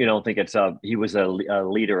 You don't think it's he was a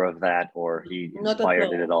leader of that, or he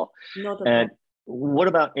inspired it at all? Not at and all. What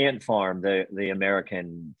about Ant Farm, the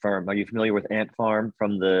American firm? Are you familiar with Ant Farm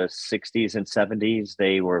from the 60s and 70s?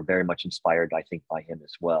 They were very much inspired, I think, by him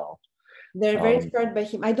as well. They're very inspired by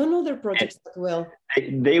him. I don't know their projects that well.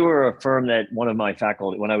 They were a firm that one of my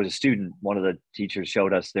faculty, when I was a student, one of the teachers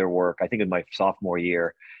showed us their work, I think in my sophomore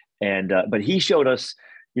year. And but he showed us,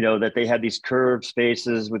 that they had these curved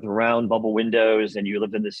spaces with round bubble windows, and you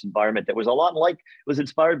lived in this environment that was a lot like, was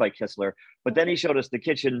inspired by Kiesler. But then he showed us the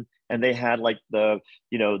kitchen, and they had like the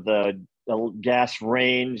gas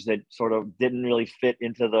range that sort of didn't really fit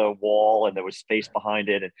into the wall, and there was space behind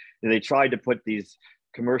it. And they tried to put these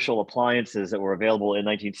commercial appliances that were available in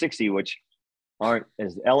 1960, which aren't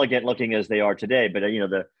as elegant looking as they are today. But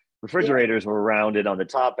the refrigerators were rounded on the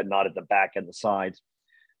top and not at the back and the sides.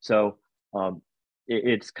 So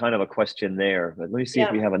it's kind of a question there. But let me see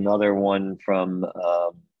if we have another one from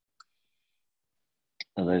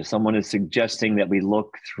someone is suggesting that we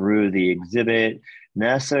look through the exhibit.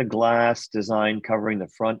 NASA glass design covering the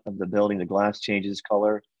front of the building. The glass changes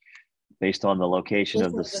color based on the location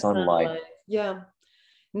of the sunlight. Yeah.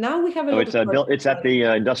 Now we have a lot it's at the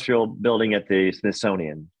industrial building at the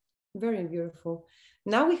Smithsonian. Very beautiful.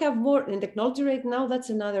 Now we have more in technology right now. That's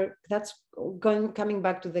coming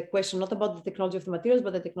back to the question, not about the technology of the materials,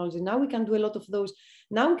 but the technology. Now we can do a lot of those.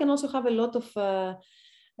 Now we can also have a lot of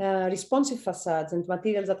responsive facades and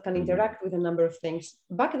materials that can interact with a number of things.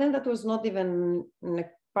 Back then, that was not even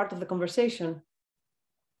part of the conversation.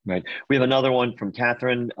 Right. We have another one from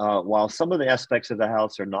Catherine. While some of the aspects of the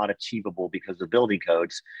house are not achievable because of building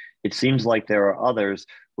codes, it seems like there are others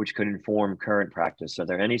which could inform current practice. Are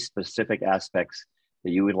there any specific aspects that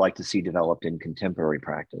you would like to see developed in contemporary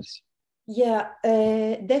practice? Yeah,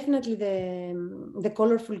 definitely the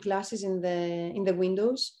colorful glasses in the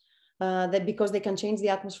windows, that because they can change the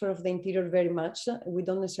atmosphere of the interior very much. We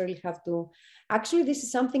don't necessarily have to. Actually, this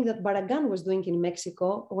is something that Barragan was doing in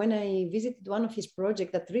Mexico when I visited one of his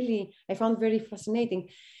projects that really I found very fascinating.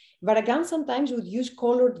 Barragan sometimes would use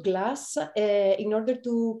colored glass in order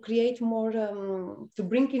to create more, to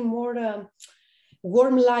bring in more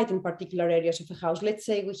warm light in particular areas of the house. Let's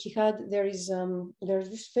say there's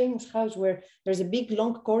this famous house where there's a big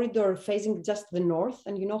long corridor facing just the north,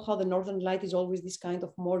 and you know how the northern light is always this kind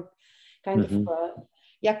of more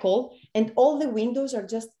cold, and all the windows are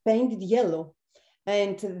just painted yellow,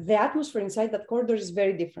 and the atmosphere inside that corridor is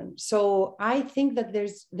very different. So I think that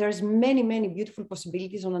there's many beautiful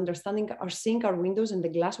possibilities on understanding seeing our windows and the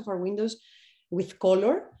glass of our windows with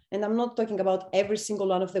color. And I'm not talking about every single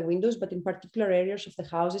one of the windows, but in particular areas of the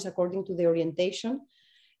houses according to the orientation.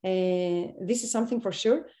 This is something for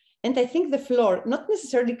sure. And I think the floor, not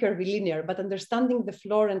necessarily curvilinear, but understanding the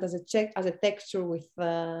floor and as a texture with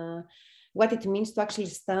what it means to actually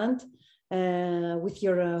stand with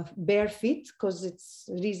your bare feet, because it's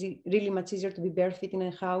really much easier to be bare feet in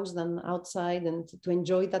a house than outside, and to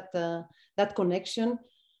enjoy that connection.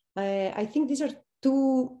 I think these are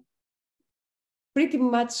two pretty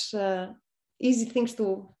much easy things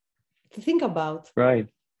to think about. Right.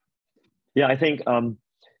 Yeah, I think when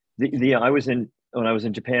I was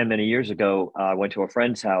in Japan many years ago, I went to a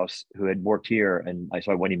friend's house who had worked here, and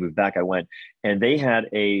so when he moved back, I went, and they had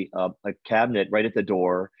a cabinet right at the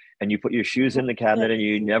door, and you put your shoes in the cabinet, and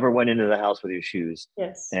you never went into the house with your shoes.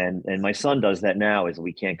 Yes. And my son does that now. Is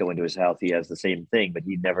we can't go into his house. He has the same thing, but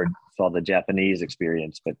he never saw the Japanese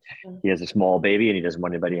experience. But he has a small baby, and he doesn't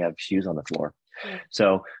want anybody to have shoes on the floor. Yeah.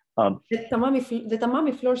 So The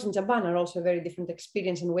tamami floors in Japan are also a very different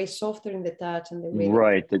experience and way softer in the touch and the way.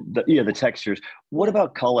 Right. The textures. What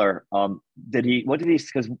about color? What did he,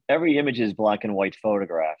 because every image is black and white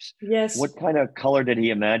photographs. Yes. What kind of color did he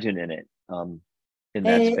imagine in it, in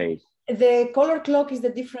that space? The color clock is the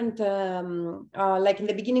different, like in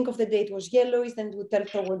the beginning of the day, it was yellowish, then it would turn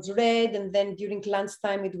towards red. And then during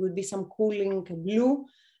lunchtime, it would be some cooling blue.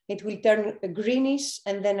 It will turn greenish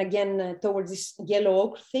and then again towards this yellow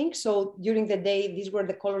ochre thing. So during the day, these were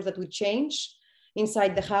the colors that would change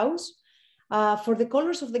inside the house. For the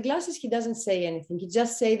colors of the glasses, he doesn't say anything. He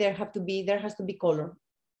just say there has to be color.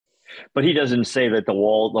 But he doesn't say that the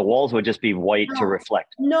walls would just be white to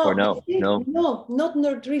reflect. No, not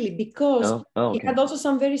really, because he had also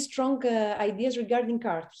some very strong ideas regarding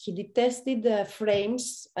art. He detested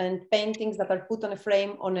frames and paintings that are put on a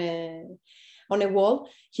frame on a wall.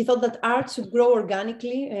 He thought that art should grow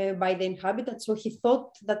organically by the inhabitants. So he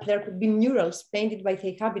thought that there could be murals painted by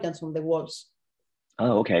the inhabitants on the walls.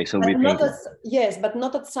 Oh, okay. So yes, but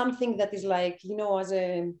not as something that is like, as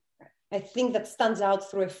a thing that stands out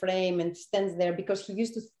through a frame and stands there, because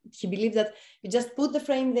he believed that you just put the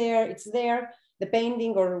frame there, it's there, the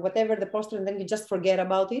painting or whatever, the poster, and then you just forget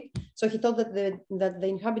about it. So he thought that the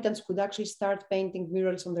inhabitants could actually start painting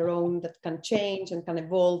murals on their own that can change and can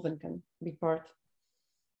evolve and can be part.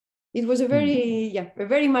 It was a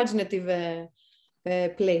very imaginative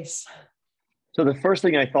place. So the first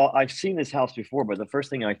thing I thought, I've seen this house before, but the first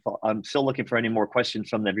thing I thought, I'm still looking for any more questions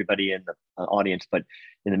from everybody in the audience, but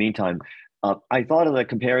in the meantime, I thought of the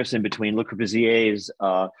comparison between Le Corbusier's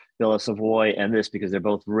Villa Savoy and this, because they're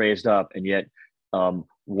both raised up, and yet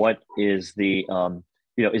what is the,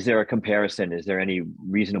 is there a comparison? Is there any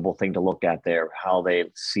reasonable thing to look at there, how they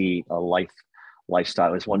see a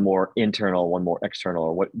lifestyle? Is one more internal, one more external,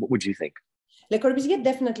 or what would you think? Le Corbusier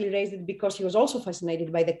definitely raised it because he was also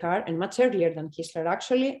fascinated by the car, and much earlier than Kiesler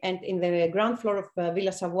actually. And in the ground floor of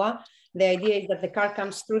Villa Savoy, the idea is that the car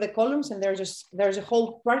comes through the columns, and there's a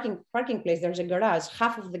whole parking place. There's a garage.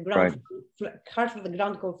 Half of the ground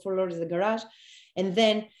floor is the garage, and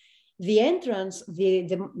then the entrance,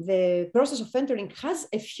 the process of entering has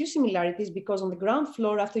a few similarities, because on the ground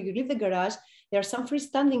floor, after you leave the garage, there are some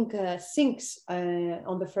freestanding sinks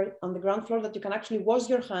on the ground floor that you can actually wash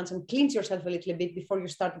your hands and cleanse yourself a little bit before you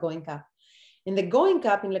start going up. And the going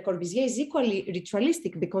up in Le Corbusier is equally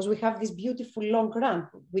ritualistic, because we have this beautiful long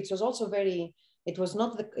ramp, which was also it was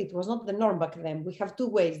not the norm back then. We have two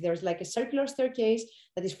ways. There's like a circular staircase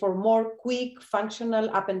that is for more quick, functional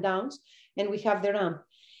up and downs, and we have the ramp.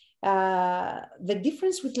 The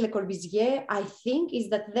difference with Le Corbusier, I think, is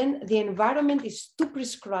that then the environment is too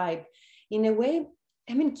prescribed. In a way,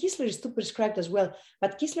 I mean, Kiesler is too prescribed as well,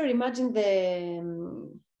 but Kiesler imagined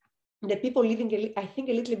the people living, I think,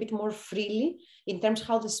 a little bit more freely in terms of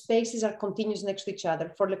how the spaces are continuous next to each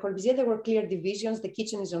other. For Le Corbusier, there were clear divisions. The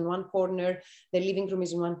kitchen is on one corner, the living room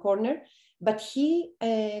is in one corner, but he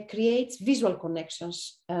creates visual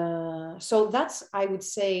connections. So that's, I would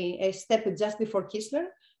say, a step just before Kiesler,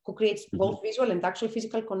 who creates both visual and actual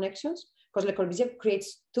physical connections, because Le Corbusier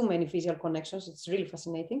creates too many physical connections. It's really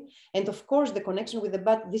fascinating. And of course, the connection with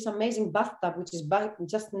this amazing bathtub, which is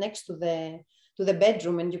just next to the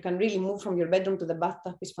bedroom, and you can really move from your bedroom to the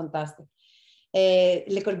bathtub, is fantastic.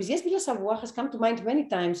 Le Corbusier's Villa Savoy has come to mind many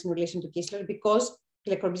times in relation to Kiesler, because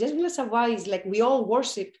Le Corbusier's Villa Savoy is like, we all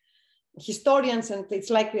worship historians, and it's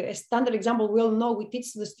like a standard example we all know, we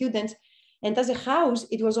teach the students. And as a house,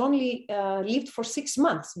 it was only lived for 6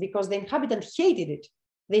 months because the inhabitants hated it.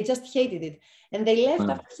 They just hated it. And they left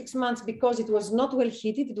after 6 months because it was not well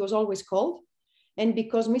heated. It was always cold. And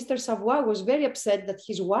because Mr. Savoy was very upset that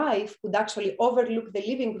his wife could actually overlook the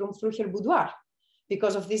living room through her boudoir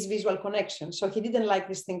because of this visual connection. So he didn't like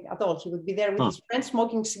this thing at all. He would be there with his friends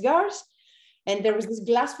smoking cigars. And there was this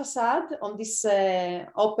glass facade on this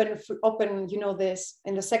open, this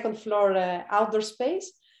in the second floor outdoor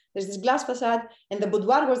space. There's this glass facade, and the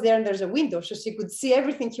boudoir was there, and there's a window, so she could see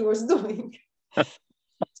everything he was doing.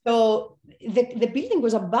 So the building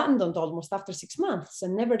was abandoned almost after 6 months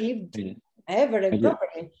and never lived ever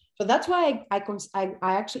properly. So that's why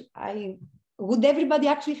would everybody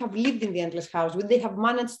actually have lived in the Endless House? Would they have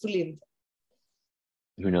managed to live?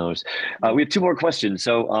 Who knows? We have 2 more questions.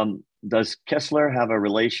 So does Kiesler have a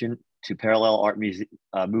relation to parallel art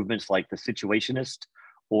movements like the Situationist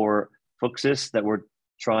or Fuchsist that were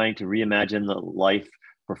trying to reimagine the life,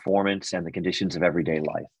 performance, and the conditions of everyday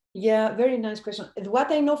life? Yeah, very nice question.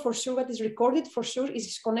 What I know for sure, what is recorded for sure, is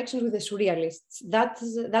his connection with the Surrealists. That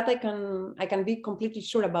I can be completely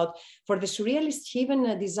sure about. For the Surrealists, he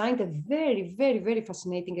even designed a very, very, very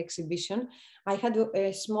fascinating exhibition. I had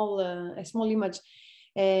a small image.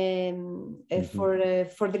 for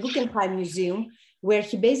the Guggenheim Museum, where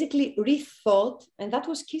he basically rethought, and that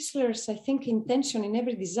was Kiesler's, I think, intention in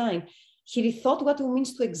every design. He rethought what it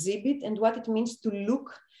means to exhibit and what it means to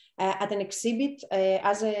look at an exhibit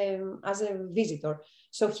as a visitor.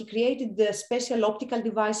 So he created the special optical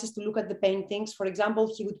devices to look at the paintings. For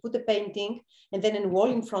example, he would put a painting and then a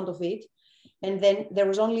wall in front of it. And then there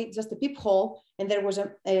was only just a peephole, and there was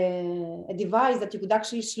a device that you could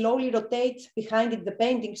actually slowly rotate behind it, the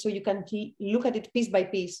painting, so you can look at it piece by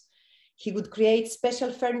piece. He would create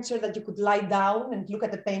special furniture that you could lie down and look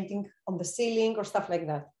at the painting on the ceiling or stuff like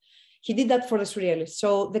that. He did that for the Surrealists.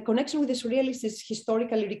 So the connection with the Surrealists is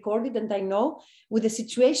historically recorded, and I know with the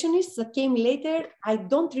Situationists that came later, I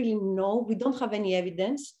don't really know. We don't have any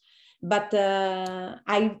evidence, but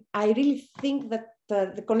I really think that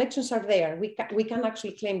the connections are there. We can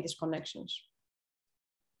actually claim these connections.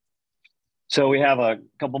 So we have a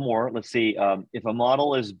couple more. Let's see. If a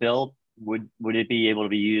model is built, would it be able to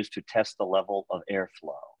be used to test the level of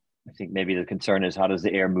airflow? I think maybe the concern is, how does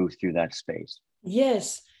the air move through that space?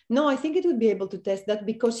 Yes. No, I think it would be able to test that,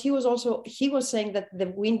 because he was saying that the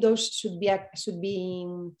windows should be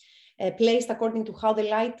placed according to how the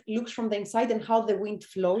light looks from the inside and how the wind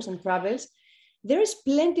flows and travels. There is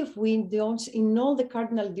plenty of windows in all the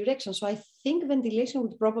cardinal directions. So I think ventilation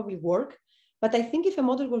would probably work. But I think if a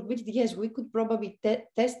model was built, yes, we could probably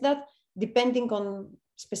test that depending on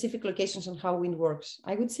specific locations and how wind works.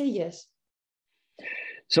 I would say yes.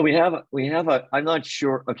 So we have I'm not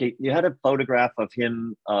sure. Okay, you had a photograph of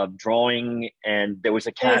him drawing, and there was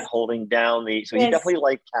a cat holding down so he definitely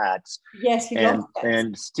liked cats. Yes, he loves cats.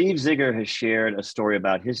 And Steve Ziger has shared a story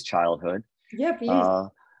about his childhood. Yeah, please.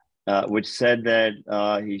 Which said that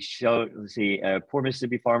he showed, a poor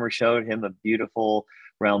Mississippi farmer showed him a beautiful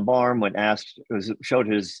round barn showed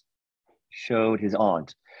his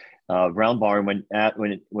aunt round barn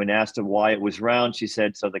when asked why it was round, she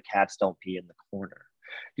said, so the cats don't pee in the corner.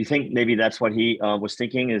 Do you think maybe that's what he was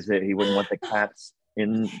thinking, is that he wouldn't want the cats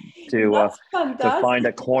to find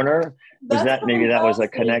a corner? That was a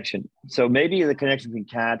connection. So maybe the connection between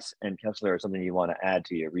cats and Kiesler is something you want to add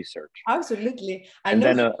to your research. Absolutely. I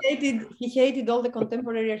know he hated all the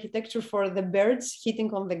contemporary architecture for the birds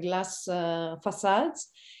hitting on the glass facades.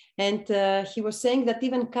 And he was saying that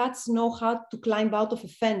even cats know how to climb out of a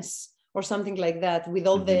fence or something like that, with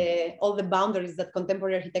all the boundaries that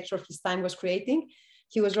contemporary architecture of his time was creating.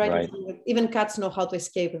 He was right. Even cats know how to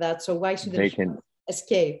escape that. So why should they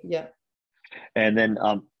escape? Yeah. And then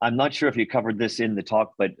I'm not sure if you covered this in the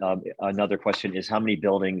talk, but another question is, how many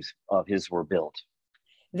buildings of his were built?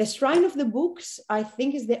 The Shrine of the Books, I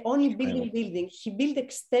think, is the only building. He built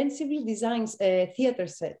extensively designs, theater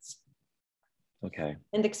sets. Okay.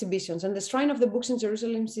 And exhibitions. And the Shrine of the Books in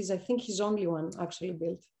Jerusalem is, I think, his only one actually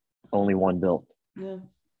built. Only one built. Yeah.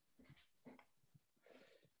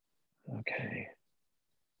 Okay.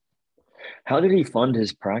 How did he fund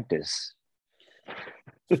his practice?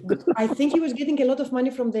 I think he was getting a lot of money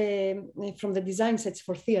from the design sets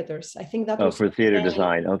for theaters. I think that was for theater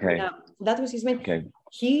design. Okay. Yeah, that was his main. Okay.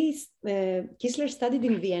 Kiesler studied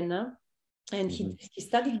in Vienna, and he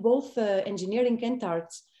studied both engineering and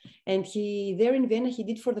arts. And there in Vienna, he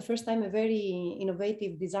did for the first time a very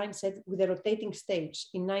innovative design set with a rotating stage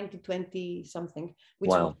in 1920 something,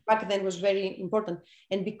 which back then was very important.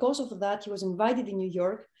 And because of that, he was invited in New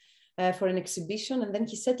York for an exhibition, and then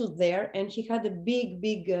he settled there, and he had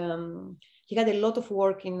he had a lot of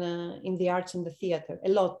work in the arts and the theater, a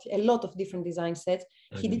lot of different design sets.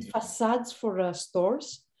 He did facades for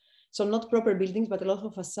stores, so not proper buildings, but a lot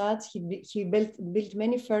of facades. He built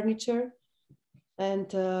many furniture,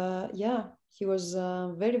 and he was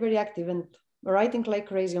very, very active and writing like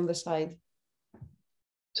crazy on the side.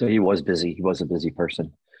 So he was busy. He was a busy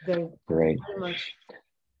person. Very, great. Very much.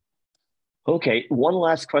 Okay, one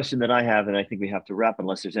last question that I have, and I think we have to wrap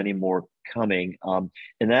unless there's any more coming,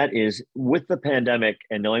 and that is, with the pandemic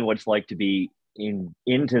and knowing what it's like to be in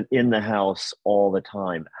the house all the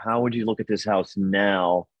time, how would you look at this house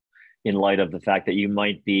now in light of the fact that you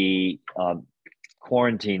might be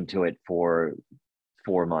quarantined to it for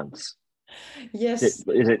 4 months? Yes.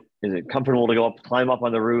 Is it comfortable to climb up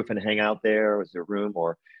on the roof and hang out there? Is there room,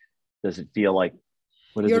 or does it feel like?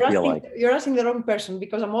 What does it feel like? You're asking the wrong person,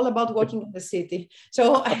 because I'm all about walking in the city.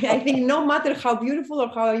 So I think no matter how beautiful or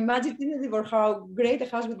how imaginative or how great a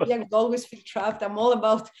house would be, I would always feel trapped. I'm all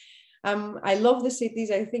about, I love the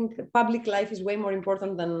cities. I think public life is way more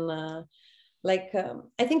important than,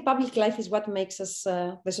 I think public life is what makes us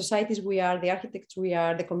the societies we are, the architects we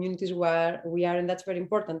are, the communities we are, and that's very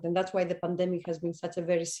important. And that's why the pandemic has been such a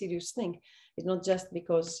very serious thing. It's not just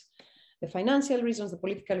because the financial reasons, the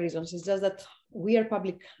political reasons. It's just that we are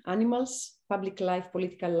public animals. Public life,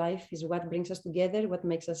 political life is what brings us together, what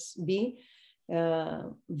makes us be.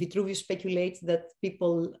 Vitruvius speculates that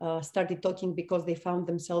people started talking because they found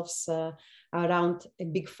themselves around a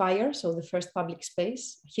big fire. So the first public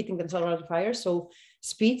space, hitting themselves around the fire. So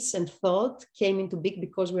speech and thought came into big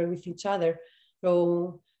because we're with each other.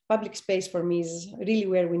 So public space for me is really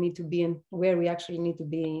where we need to be and where we actually need to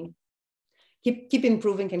be. Keep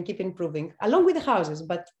improving and keep improving along with the houses,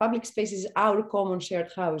 but public space is our common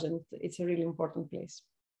shared house and it's a really important place.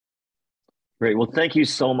 Great. Well, thank you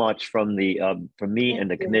so much from me and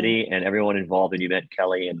the committee and everyone involved. And you met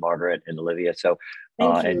Kelly and Margaret and Olivia. So,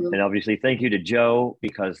 and obviously thank you to Joe,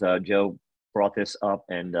 because Joe brought this up,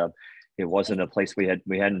 and it wasn't a place we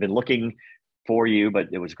hadn't been looking for you, but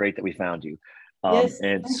it was great that we found you. Yes,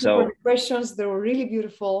 and thank so you for the questions. They were really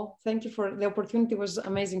beautiful. Thank you for the opportunity. Was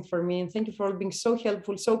amazing for me, and thank you for all being so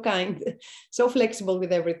helpful, so kind, so flexible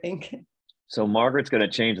with everything. So Margaret's going to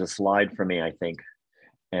change the slide for me, I think.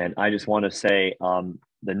 And I just want to say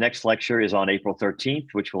the next lecture is on April 13th,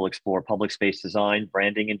 which will explore public space design,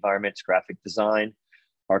 branding environments, graphic design,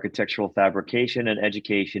 architectural fabrication, and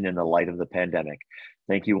education in the light of the pandemic.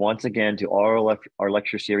 Thank you once again to all our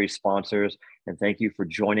lecture series sponsors, and thank you for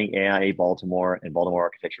joining AIA Baltimore and Baltimore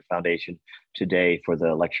Architecture Foundation today for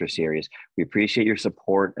the lecture series. We appreciate your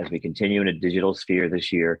support as we continue in a digital sphere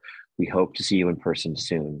this year. We hope to see you in person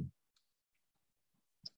soon.